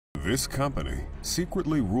This company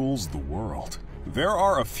secretly rules the world. There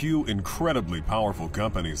are a few incredibly powerful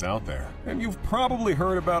companies out there, and you've probably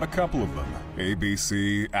heard about a couple of them.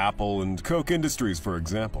 ABC, Apple, and Koch Industries, for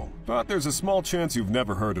example. But there's a small chance you've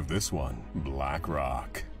never heard of this one,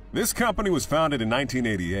 BlackRock. This company was founded in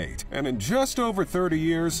 1988, and in just over 30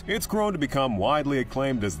 years, it's grown to become widely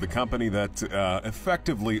acclaimed as the company that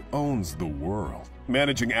effectively owns the world,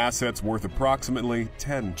 managing assets worth approximately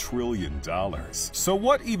 $10 trillion. So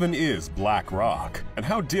what even is BlackRock? And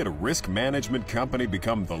how did a risk management company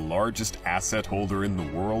become the largest asset holder in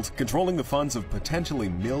the world, controlling the funds of potentially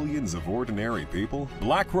millions of ordinary people?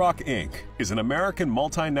 BlackRock Inc. is an American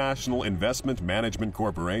multinational investment management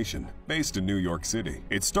corporation based in New York City.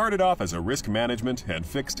 It started off as a risk management and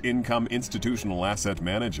fixed income institutional asset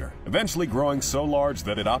manager, eventually growing so large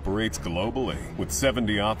that it operates globally, with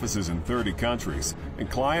 70 offices in 30 countries and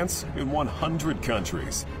clients in 100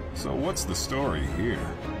 countries. So what's the story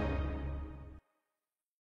here?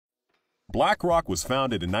 BlackRock was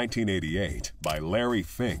founded in 1988 by Larry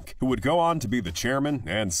Fink, who would go on to be the chairman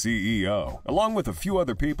and CEO, along with a few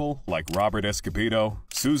other people like Robert Escobedo,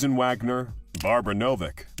 Susan Wagner, Barbara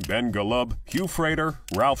Novick, Ben Golub, Hugh Frater,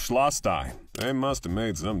 Ralph Schlosstein. They must have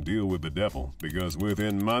made some deal with the devil, because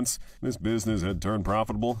within months, this business had turned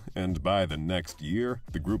profitable, and by the next year,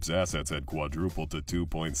 the group's assets had quadrupled to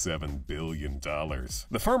 $2.7 billion.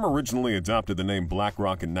 The firm originally adopted the name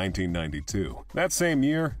BlackRock in 1992. That same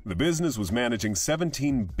year, the business was managing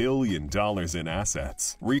 $17 billion in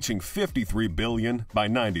assets, reaching $53 billion by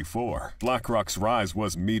 '94. BlackRock's rise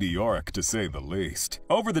was meteoric, to say the least.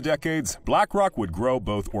 Over the decades, BlackRock would grow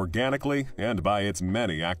both organically and by its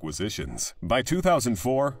many acquisitions. By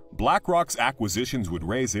 2004, BlackRock's acquisitions would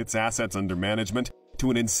raise its assets under management to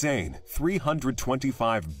an insane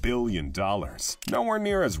 $325 billion. Nowhere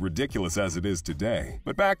near as ridiculous as it is today,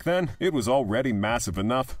 but back then, it was already massive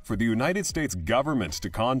enough for the United States government to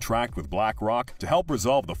contract with BlackRock to help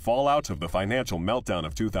resolve the fallout of the financial meltdown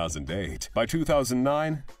of 2008. By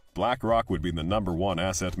 2009, BlackRock would be the #1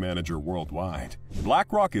 asset manager worldwide.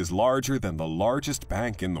 BlackRock is larger than the largest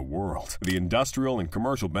bank in the world, the Industrial and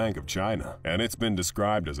Commercial Bank of China, and it's been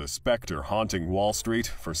described as a specter haunting Wall Street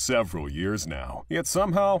for several years now. Yet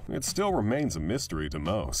somehow, it still remains a mystery to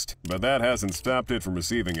most. But that hasn't stopped it from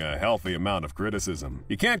receiving a healthy amount of criticism.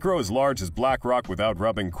 You can't grow as large as BlackRock without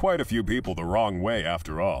rubbing quite a few people the wrong way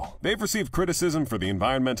after all. They've received criticism for the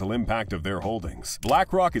environmental impact of their holdings.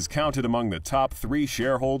 BlackRock is counted among the top 3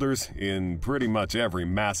 shareholders in pretty much every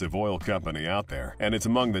massive oil company out there, and it's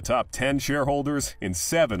among the top 10 shareholders in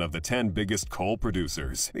 7 of the 10 biggest coal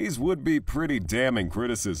producers. These would be pretty damning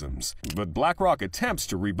criticisms, but BlackRock attempts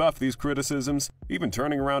to rebuff these criticisms, even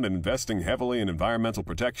turning around and investing heavily in environmental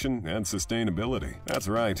protection and sustainability. That's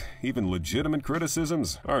right, even legitimate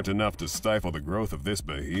criticisms aren't enough to stifle the growth of this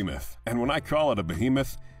behemoth. And when I call it a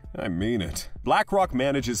behemoth, I mean it. BlackRock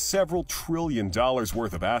manages several $1 trillion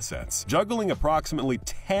worth of assets, juggling approximately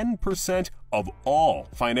 10% of all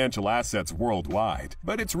financial assets worldwide.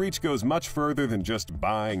 But its reach goes much further than just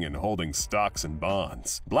buying and holding stocks and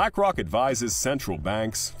bonds. BlackRock advises central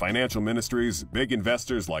banks, financial ministries, big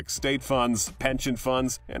investors like state funds, pension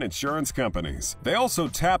funds, and insurance companies. They also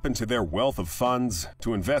tap into their wealth of funds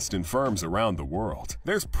to invest in firms around the world.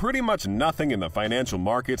 There's pretty much nothing in the financial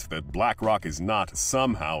market that BlackRock is not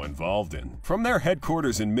somehow involved in. From their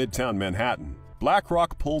headquarters in Midtown Manhattan,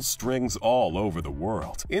 BlackRock pulls strings all over the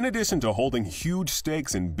world. In addition to holding huge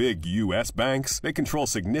stakes in big U.S. banks, they control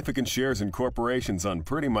significant shares in corporations on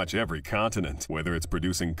pretty much every continent. Whether it's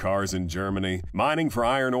producing cars in Germany, mining for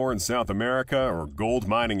iron ore in South America, or gold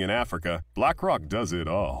mining in Africa, BlackRock does it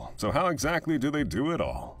all. So how exactly do they do it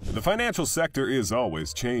all? The financial sector is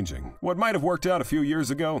always changing. What might have worked out a few years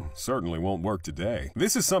ago certainly won't work today.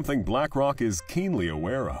 This is something BlackRock is keenly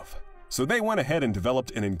aware of. So they went ahead and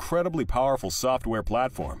developed an incredibly powerful software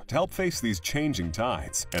platform to help face these changing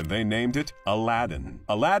tides, and they named it Aladdin.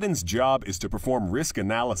 Aladdin's job is to perform risk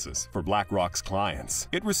analysis for BlackRock's clients.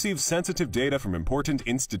 It receives sensitive data from important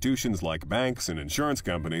institutions like banks and insurance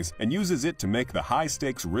companies and uses it to make the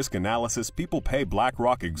high-stakes risk analysis people pay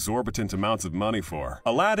BlackRock exorbitant amounts of money for.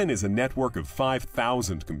 Aladdin is a network of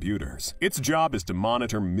 5,000 computers. Its job is to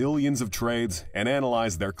monitor millions of trades and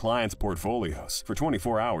analyze their clients' portfolios for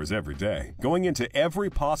 24 hours every day. day, going into every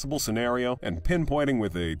possible scenario and pinpointing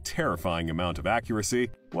with a terrifying amount of accuracy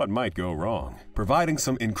what might go wrong, providing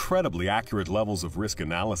some incredibly accurate levels of risk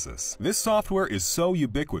analysis. This software is so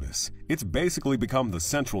ubiquitous, it's basically become the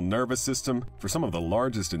central nervous system for some of the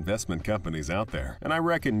largest investment companies out there, and I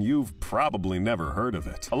reckon you've probably never heard of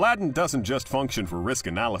it. Aladdin doesn't just function for risk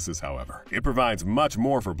analysis, however. It provides much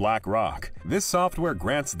more for BlackRock. This software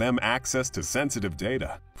grants them access to sensitive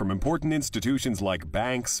data from important institutions like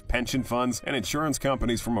banks, pension funds, and insurance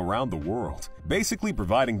companies from around the world, basically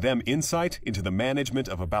providing them insight into the management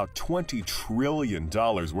of about $20 trillion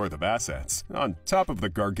worth of assets, on top of the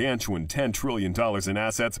gargantuan $10 trillion in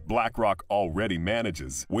assets BlackRock already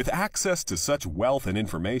manages. With access to such wealth and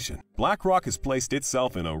information, BlackRock has placed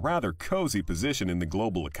itself in a rather cozy position in the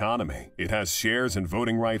global economy. It has shares and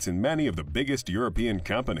voting rights in many of the biggest European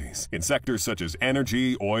companies, in sectors such as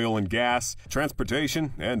energy, oil and gas,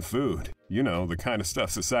 transportation, and food. You know, the kind of stuff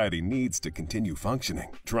society needs to continue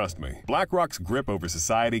functioning. Trust me, BlackRock's grip over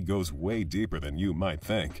society goes way deeper than you might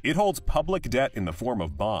think. It holds public debt in the form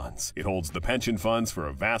of bonds. It holds the pension funds for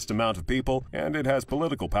a vast amount of people, and it has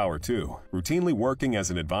political power too, routinely working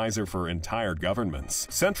as an advisor for entire governments.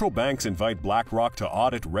 Central banks invite BlackRock to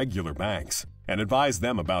audit regular banks and advise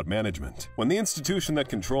them about management. When the institution that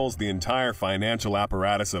controls the entire financial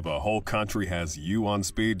apparatus of a whole country has you on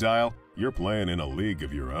speed dial, you're playing in a league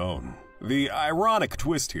of your own. The ironic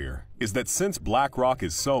twist here is that since BlackRock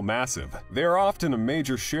is so massive, they're often a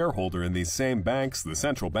major shareholder in these same banks the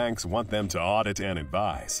central banks want them to audit and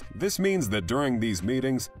advise. This means that during these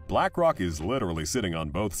meetings, BlackRock is literally sitting on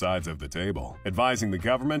both sides of the table, advising the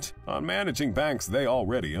government on managing banks they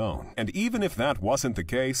already own. And even if that wasn't the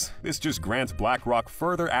case, this just grants BlackRock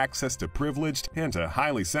further access to privileged and to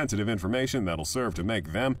highly sensitive information that'll serve to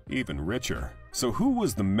make them even richer. So who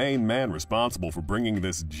was the main man responsible for bringing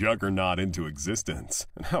this juggernaut into existence?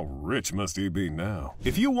 And how rich must he be now?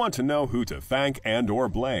 If you want to know who to thank and/or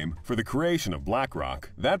blame for the creation of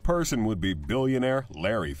BlackRock, that person would be billionaire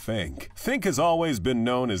Larry Fink. Fink has always been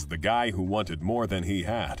known as the guy who wanted more than he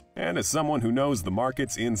had, and as someone who knows the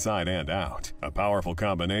markets inside and out. A powerful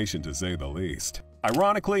combination, to say the least.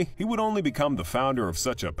 Ironically, he would only become the founder of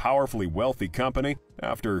such a powerfully wealthy company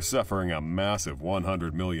after suffering a massive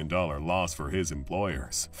 $100 million loss for his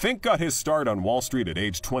employers. Fink got his start on Wall Street at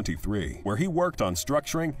age 23, where he worked on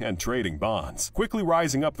structuring and trading bonds, quickly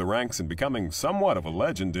rising up the ranks and becoming somewhat of a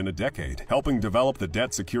legend in a decade, helping develop the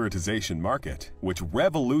debt securitization market, which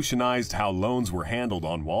revolutionized how loans were handled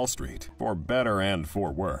on Wall Street, for better and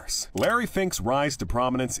for worse. Larry Fink's rise to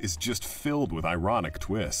prominence is just filled with ironic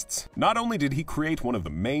twists. Not only did he create one of the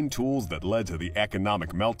main tools that led to the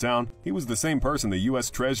economic meltdown, he was the same person the U.S.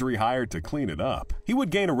 Treasury hired to clean it up. He would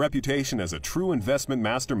gain a reputation as a true investment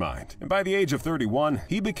mastermind, and by the age of 31,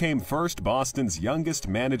 he became First Boston's youngest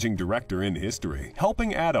managing director in history,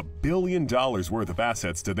 helping add $1 billion worth of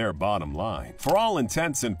assets to their bottom line. For all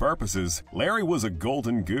intents and purposes, Larry was a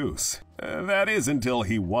golden goose. That is, until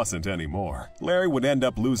he wasn't anymore. Larry would end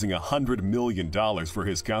up losing $100 million for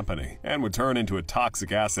his company and would turn into a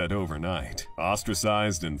toxic asset overnight.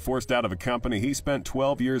 Ostracized and forced out of a company he spent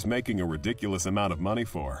 12 years making a ridiculous amount of money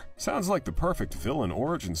for. Sounds like the perfect villain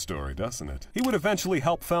origin story, doesn't it? He would eventually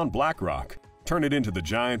help found BlackRock, turn it into the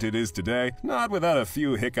giant it is today, not without a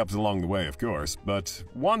few hiccups along the way, of course. But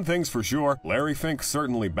one thing's for sure, Larry Fink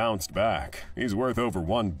certainly bounced back. He's worth over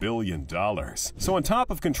 $1 billion. So on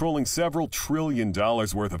top of controlling several $1 trillion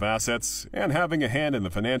worth of assets and having a hand in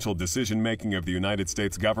the financial decision-making of the United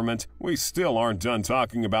States government, we still aren't done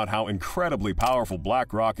talking about how incredibly powerful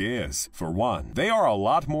BlackRock is. For one, they are a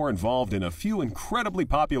lot more involved in a few incredibly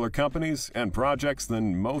popular companies and projects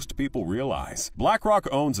than most people realize. BlackRock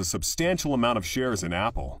owns a substantial amount of shares in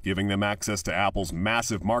Apple, giving them access to Apple's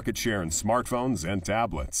massive market share in smartphones and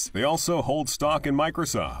tablets. They also hold stock in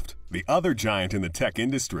Microsoft, the other giant in the tech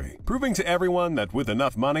industry, proving to everyone that with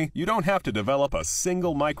enough money, you don't have to develop a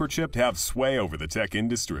single microchip to have sway over the tech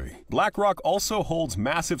industry. BlackRock also holds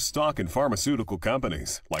massive stock in pharmaceutical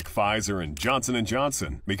companies like Pfizer and Johnson &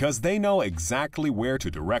 Johnson because they know exactly where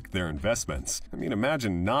to direct their investments. I mean,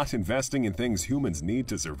 imagine not investing in things humans need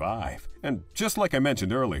to survive. And just like I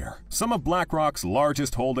mentioned earlier, some of BlackRock's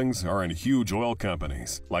largest holdings are in huge oil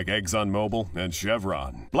companies like ExxonMobil and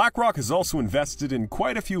Chevron. BlackRock has also invested in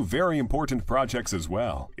quite a few very very important projects as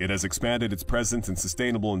well. It has expanded its presence in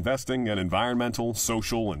sustainable investing and environmental,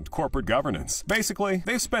 social, and corporate governance. Basically,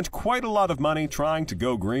 they've spent quite a lot of money trying to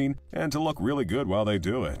go green and to look really good while they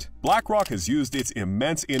do it. BlackRock has used its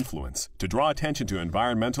immense influence to draw attention to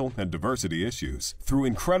environmental and diversity issues through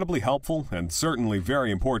incredibly helpful and certainly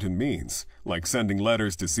very important means, like sending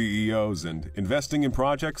letters to CEOs and investing in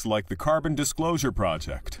projects like the Carbon Disclosure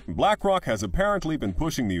Project. BlackRock has apparently been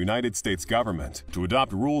pushing the United States government to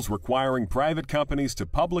adopt rules requiring private companies to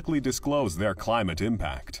publicly disclose their climate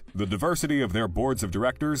impact, the diversity of their boards of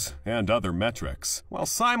directors, and other metrics, while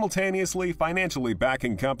simultaneously financially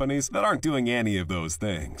backing companies that aren't doing any of those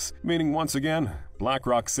things. Meaning, once again,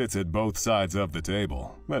 BlackRock sits at both sides of the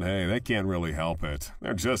table. But hey, they can't really help it.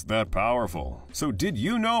 They're just that powerful. So did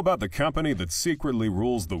you know about the company that secretly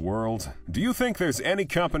rules the world? Do you think there's any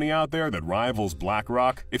company out there that rivals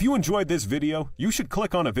BlackRock? If you enjoyed this video, you should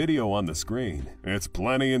click on a video on the screen. It's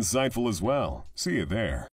plenty insightful as well. See you there.